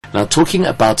Now, talking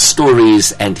about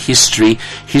stories and history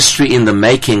in the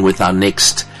making with our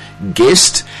next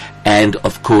guest, and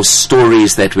of course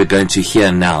stories that we're going to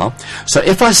hear now. So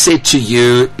if I said to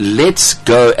you, let's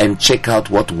go and check out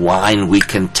what wine we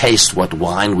can taste, what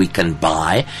wine we can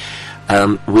buy,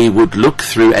 we would look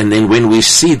through, and then when we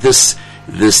see this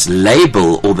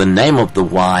label or the name of the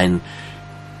wine,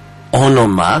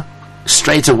 Onoma,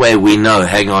 straight away we know,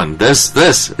 hang on, this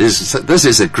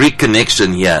is a Greek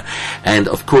connection here. And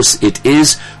of course it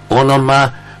is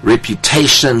Onoma,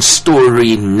 reputation,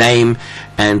 story, name.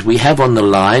 And we have on the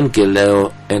line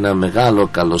Geleo Ena Megalo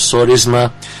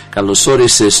Kalosorisma. Kalosori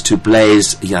says to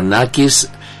Blaise Yanakis.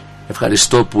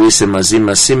 Evcharisto Puise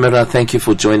Mazima Simera. Thank you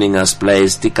for joining us,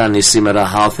 Blaise. Tikani Simera,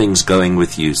 how things going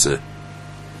with you, sir?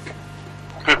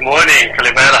 Good morning,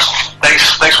 Kalimera.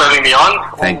 Thanks for having me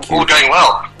on. Thank you. All going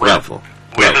well. Bravo.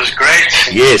 Weather's great.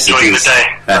 Yes, enjoying it is. the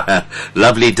day.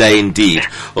 Lovely day indeed.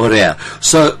 Aurea.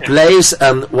 So, Blaise,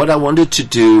 what I wanted to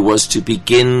do was to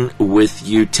begin with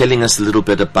you telling us a little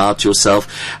bit about yourself,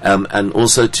 and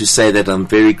also to say that I'm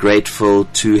very grateful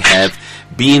to have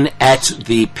been at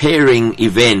the pairing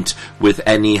event with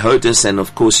Annie Hodis and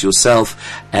of course yourself,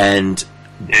 and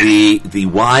the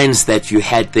wines that you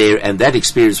had there, and that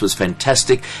experience was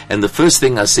fantastic. And the first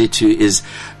thing I said to you is,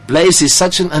 Blaise is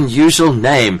such an unusual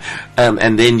name,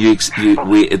 and then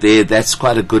that's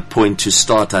quite a good point to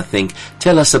start, I think.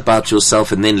 Tell us about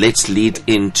yourself, and then let's lead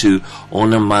into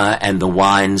Onoma and the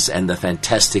wines and the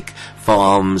fantastic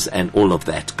farms and all of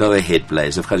that. Go ahead,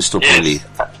 Blaise. Yes.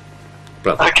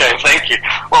 Okay, thank you.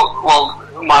 Well,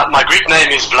 my Greek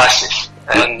name is Vlasis,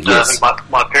 and yes.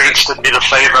 my parents did me the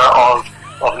favor of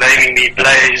naming me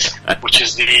Blaise, which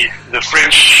is the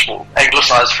French, or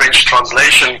anglicized French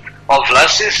translation of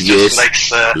Vlasis. Yes. Just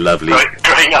makes lovely.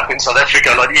 Growing up in South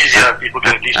Africa a lot easier. People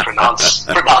can at least pronounce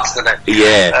the name.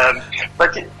 Yeah.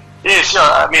 But yes,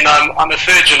 I mean, I'm a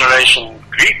third generation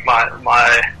Greek. Both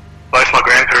my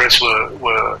grandparents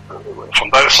were from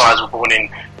both sides were born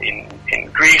in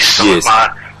Greece. So yes.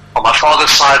 On my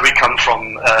father's side, we come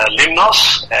from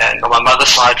Limnos, and on my mother's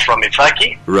side from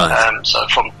Ifaki. Right. So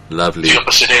from lovely. the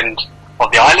opposite end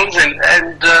of the islands,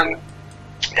 and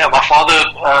my father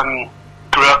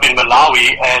grew up in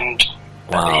Malawi, and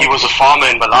wow. He was a farmer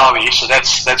in Malawi. So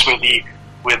that's where the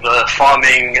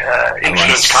farming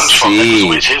influence comes from. That was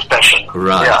always his passion.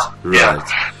 Right. Yeah. Right.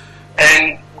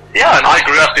 And I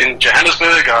grew up in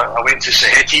Johannesburg. I went to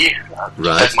Saheti.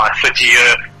 Right. Had my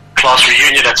 30-year class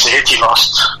reunion at Saheti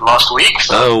last week.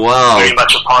 So oh wow! Very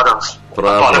much a part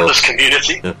of this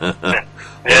community.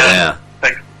 Yeah.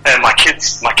 And my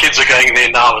kids are going there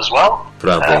now as well.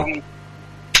 Bravo.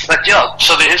 But yeah,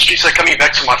 so the history. So coming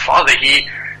back to my father, he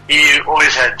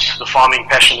always had the farming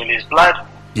passion in his blood,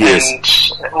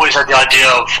 yes. and always had the idea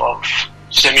of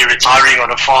semi-retiring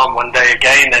on a farm one day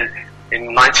again. And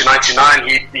in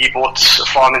 1999, he bought a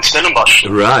farm in Stellenbosch.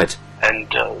 Right. And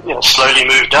slowly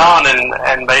moved down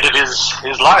and made it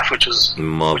his life, which was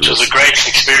a great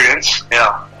experience.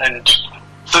 Yeah, and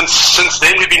since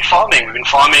then we've been farming. We've been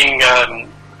farming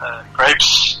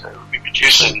grapes. We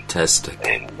produce fantastic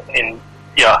in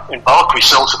bulk. We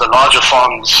sell to the larger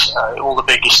farms. All the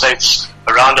big estates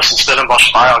around us in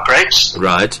Stellenbosch buy our grapes.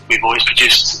 Right. We've always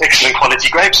produced excellent quality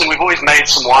grapes, and we've always made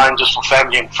some wine just for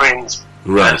family and friends.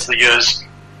 Right. As the years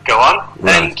go on.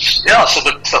 Right. And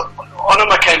so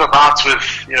Onoma came about with,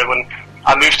 when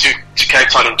I moved to Cape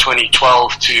Town in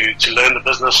 2012 to learn the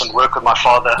business and work with my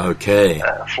father. Okay.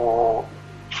 For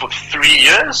 3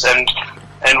 years, and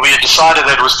we had decided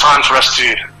that it was time for us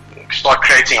to start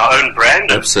creating our own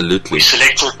brand. Absolutely. We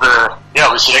selected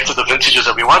the vintages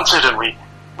that we wanted, and we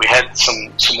had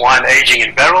some wine aging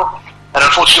in barrel. And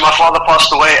unfortunately, my father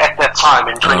passed away at that time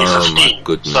in 2015. Oh my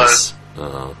goodness.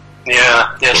 So,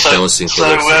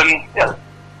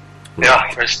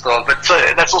 but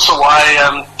that's also why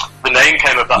the name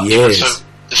came about. Yes. So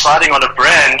deciding on a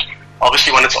brand,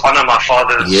 obviously wanted to honor my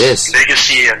father's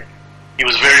legacy, and he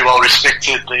was very well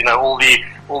respected. All the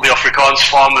Afrikaans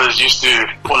farmers used to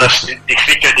call us die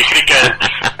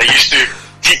Grieke. They used to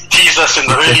tease us in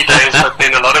the early days, but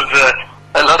then a lot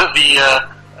of the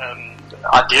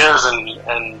ideas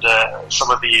and some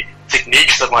of the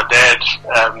techniques that my dad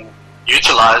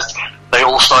utilized, they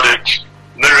all started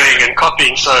mirroring and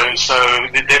copying, so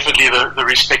definitely the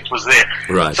respect was there.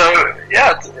 Right. So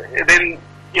then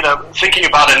thinking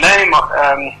about a name,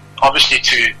 obviously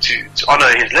to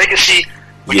honor his legacy,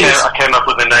 I came up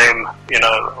with the name,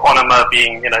 Onoma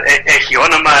being Echi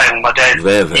Onoma, and my dad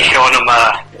Echi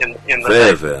Onoma in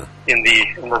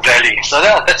the valley. So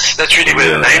that's really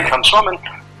where the name comes from,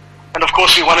 and of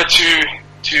course we wanted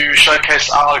to showcase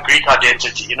our Greek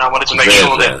identity. I wanted to make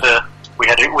sure that we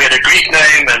had a Greek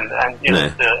name, and you know,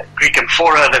 the Greek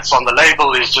amphora that's on the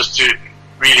label is just to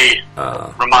really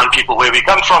remind people where we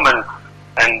come from,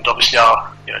 and obviously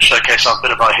showcase a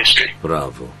bit of our history.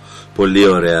 Bravo.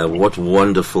 Poliore, what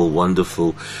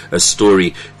wonderful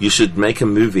story. You should make a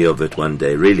movie of it one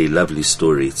day. Really lovely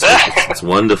story. It's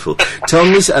wonderful. Tell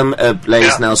me,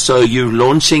 Blaise, now, so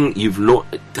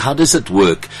how does it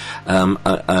work?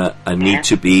 I need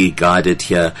to be guided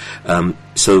here.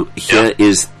 So here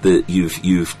is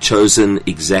you've chosen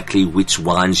exactly which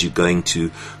wines you're going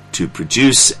to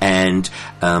produce, and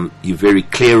you're very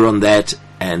clear on that.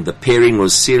 And the pairing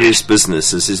was serious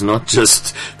business. This is not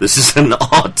just, this is an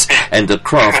art and a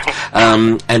craft.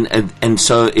 And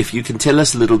so if you can tell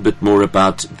us a little bit more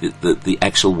about the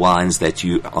actual wines that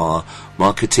you are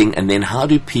marketing, and then how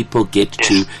do people get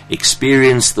to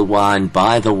experience the wine,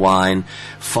 buy the wine,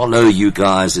 follow you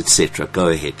guys, etc. Go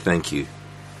ahead. Thank you.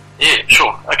 Yeah,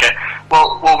 sure. Okay.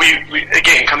 Well, we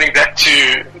again, coming back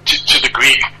to the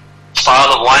Greek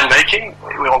style of winemaking,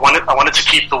 I wanted to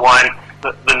keep the wine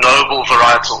the noble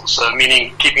varietals, so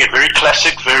meaning keeping it very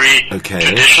classic, very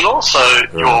traditional. So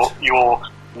your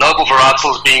noble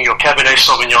varietals being your Cabernet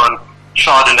Sauvignon,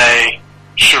 Chardonnay,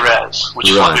 Shiraz, which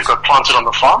is what we've got planted on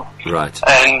the farm. Right.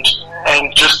 And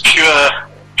just pure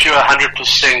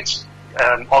 100%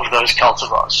 of those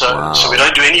cultivars. So we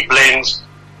don't do any blends.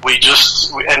 We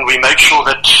make sure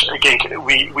that again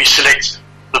we select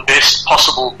the best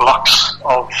possible blocks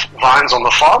of vines on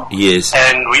the farm. Yes.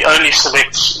 And we only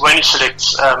select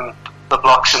the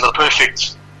blocks in the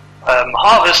perfect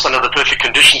harvest under the perfect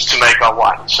conditions to make our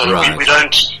wine. So we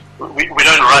don't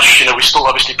rush. We're still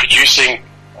obviously producing.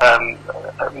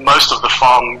 Most of the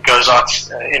farm goes out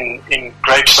in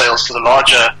grape sales to the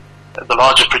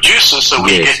larger producers. So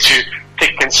we get to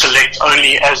pick and select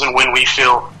only as and when we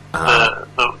feel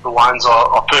the wines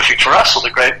are perfect for us, or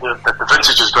the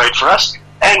vintage is great for us.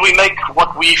 And we make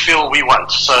what we feel we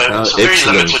want. So very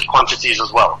limited quantities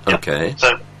as well. Yeah. Okay.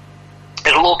 So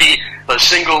it'll all be those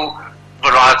single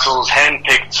varietals,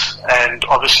 hand-picked, and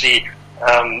obviously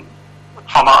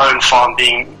from our own farm,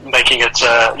 making it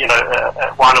a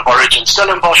wine of origin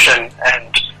Stellenbosch, and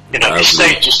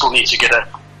estate. You still need to get a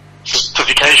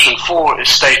certification for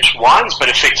estate wines, but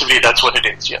effectively that's what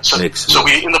it is. Yeah. So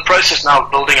we're in the process now of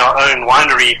building our own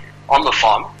winery on the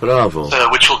farm. Bravo.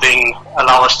 Which will then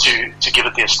allow us to give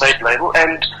it the estate label,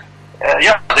 and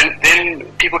then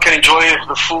people can enjoy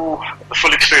the full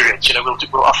experience.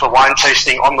 We'll offer wine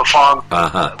tasting on the farm.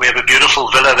 We have a beautiful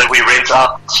villa that we rent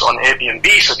out on Airbnb,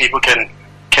 so people can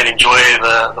enjoy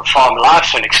the farm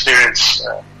life and experience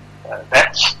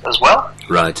that as well.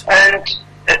 Right. And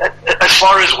as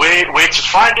far as where to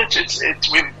find it,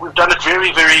 we've done it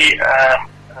very, very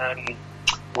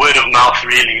word of mouth,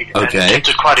 really, and kept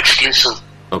it quite exclusive.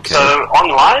 Okay. So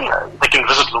online, they can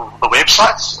visit the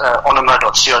website,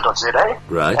 onoma.co.za,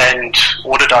 and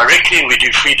order directly, and we do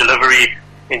free delivery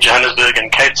in Johannesburg and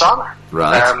Cape Town.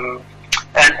 Right.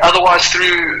 And otherwise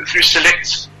through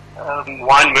select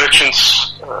wine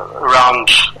merchants around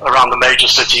the major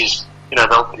cities,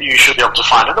 you should be able to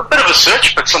find it. A bit of a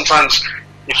search, but sometimes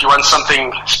if you want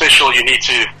something special, you need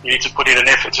to put in an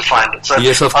effort to find it. So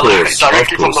yes, of course.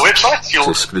 Directly from the website, it's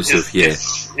exclusive.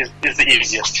 Is the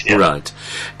easiest. Yeah. Right.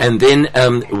 And then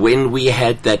when we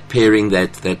had that pairing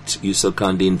that you so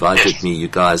kindly invited me, you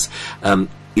guys,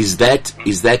 is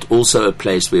that also a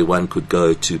place where one could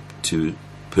go to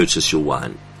purchase your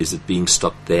wine? Is it being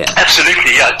stocked there?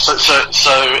 Absolutely, yeah. So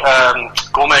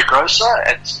Gourmet Grocer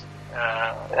at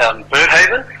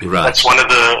Birdhaven. Right. That's one of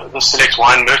the select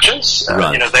wine merchants.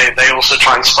 Right. They also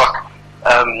try and stock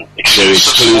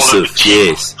exclusive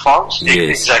smaller farms. Yes.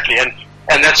 Exactly.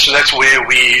 And that's where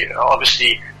we are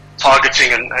obviously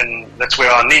targeting, and that's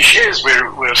where our niche is.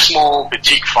 We're a small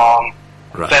boutique farm,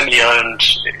 family owned,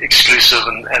 exclusive,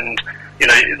 and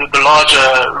the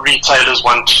larger retailers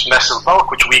want massive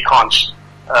bulk, which we can't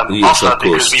offer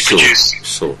because we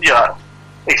produce. Yeah.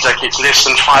 Exactly, it's less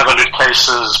than 500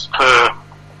 cases per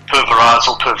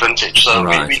varietal, per vintage. So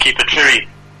we keep it very,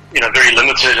 very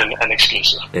limited and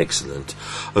exclusive. Excellent.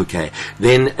 Okay,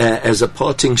 then as a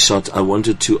parting shot, I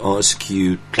wanted to ask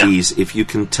you, please, if you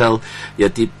can tell,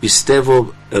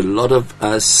 Pistevo, a lot of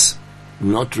us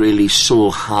not really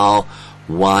sure how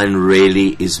wine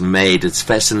really is made. It's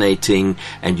fascinating,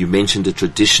 and you mentioned a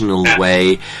traditional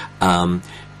way.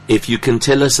 If you can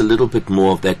tell us a little bit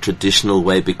more of that traditional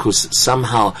way, because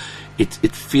somehow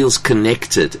it feels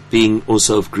connected, being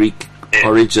also of Greek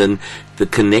origin, the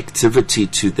connectivity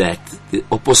to that, the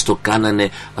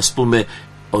opostokanane, aspume,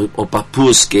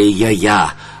 opapuske,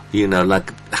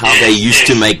 like how they used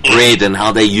to make bread and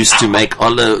how they used to make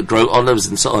grow olives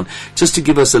and so on. Just to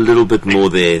give us a little bit more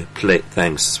there.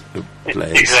 Thanks.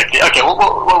 Exactly. Okay.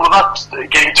 Well, without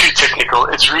getting too technical,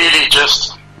 it's really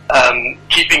just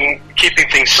keeping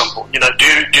things simple. Do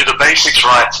the basics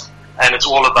right, and it's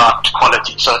all about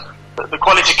quality. So the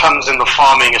quality comes in the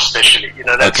farming, especially.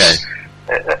 That's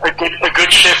a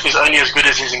good chef is only as good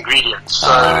as his ingredients.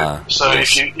 So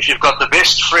yes. if you've got the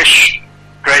best fresh,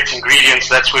 great ingredients,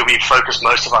 that's where we focus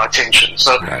most of our attention.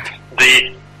 So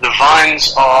the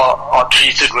vines are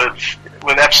treated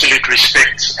with absolute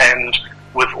respect and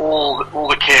with all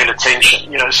the care and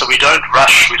attention. So we don't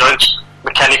rush, we don't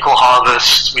mechanical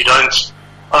harvest, we don't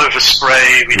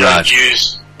overspray, we don't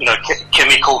use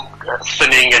chemical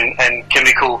thinning and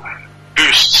chemical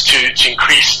boosts to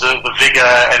increase the vigor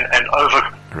and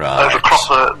overcrop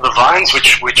the vines,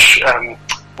 which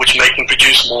make them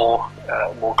produce more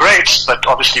grapes, but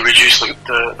obviously reduce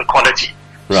the quality.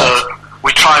 Right. So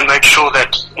we try and make sure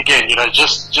that, again,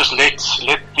 just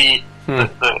let the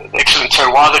excellent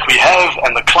terroir that we have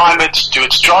and the climate do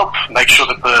its job. Make sure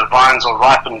that the vines are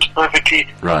ripened perfectly,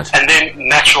 right. And then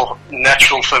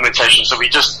natural fermentation. So we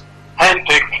just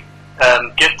handpick,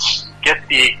 get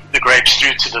the grapes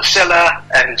through to the cellar,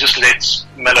 and just let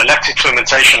malolactic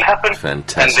fermentation happen.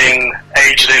 Fantastic. And then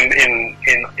age them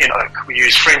in oak. We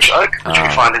use French oak, which we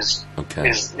find is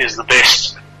the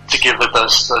best to give it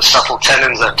those subtle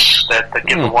tannins that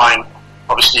give the wine,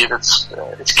 obviously,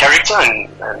 its character and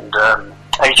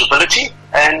ageability.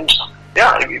 And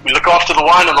we look after the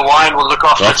wine, and the wine will look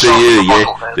after itself. You,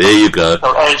 yeah. There you go.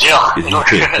 It'll age,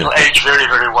 it'll age very,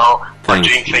 very well by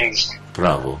doing things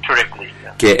correctly.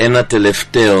 Και ένα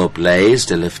τελευταίο place,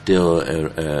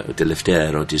 τελευταία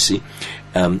ερώτηση.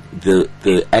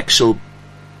 The actual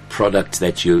product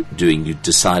that you're doing, you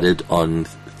decided on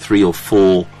 3 or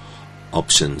 4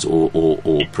 options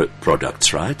or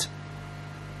products, right?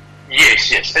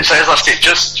 Yes. And so, as I said,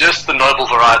 just the noble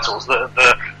varietals,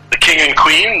 the king and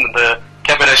queen, the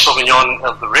Cabernet Sauvignon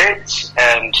of the reds,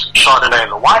 and Chardonnay in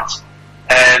the white,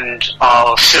 and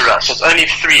our Syrah. So it's only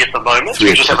 3 at the moment.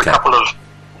 We just have a couple of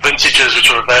vintages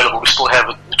which are available. We still have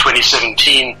the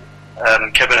 2017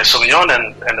 Cabernet Sauvignon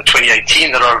and the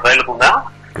 2018 that are available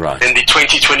now. Right. Then the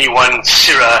 2021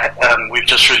 Syrah we've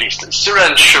just released. And Syrah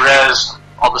and Shiraz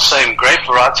are the same grape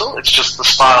varietal. It's just the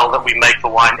style that we make the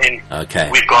wine in. Okay.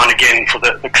 We've gone again for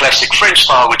the classic French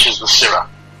style, which is the Syrah.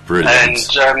 Brilliant.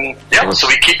 And so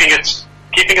we're keeping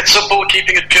it simple,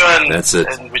 keeping it pure, and that's it.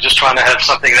 And we're just trying to have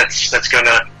something that's going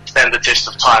to stand the test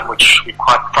of time, which we're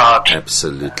quite proud.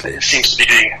 Absolutely. Seems to be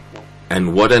doing.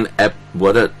 And what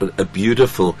a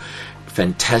beautiful,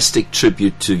 fantastic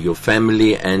tribute to your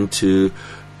family and to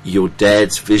your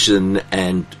dad's vision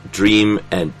and dream,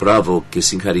 and bravo, και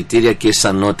συγχαρητήρια και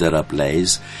σαν νότερα,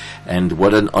 Blaise. And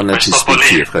what an honor to speak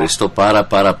to you. Ευχαριστώ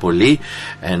πάρα πολύ.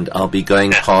 And I'll be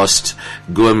going past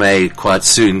Gourmet quite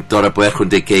soon, τώρα που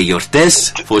έρχονται και οι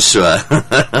γιορτές, for sure.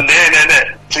 Ναι.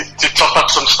 To top up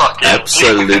some stock. Yeah.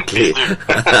 Absolutely.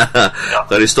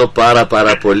 Ευχαριστώ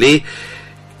πάρα πολύ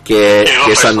και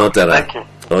σαν νότερα.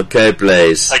 Okay,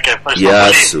 Blaise. Okay,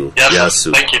 Γεια σου.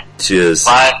 Thank you. Cheers.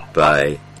 Bye.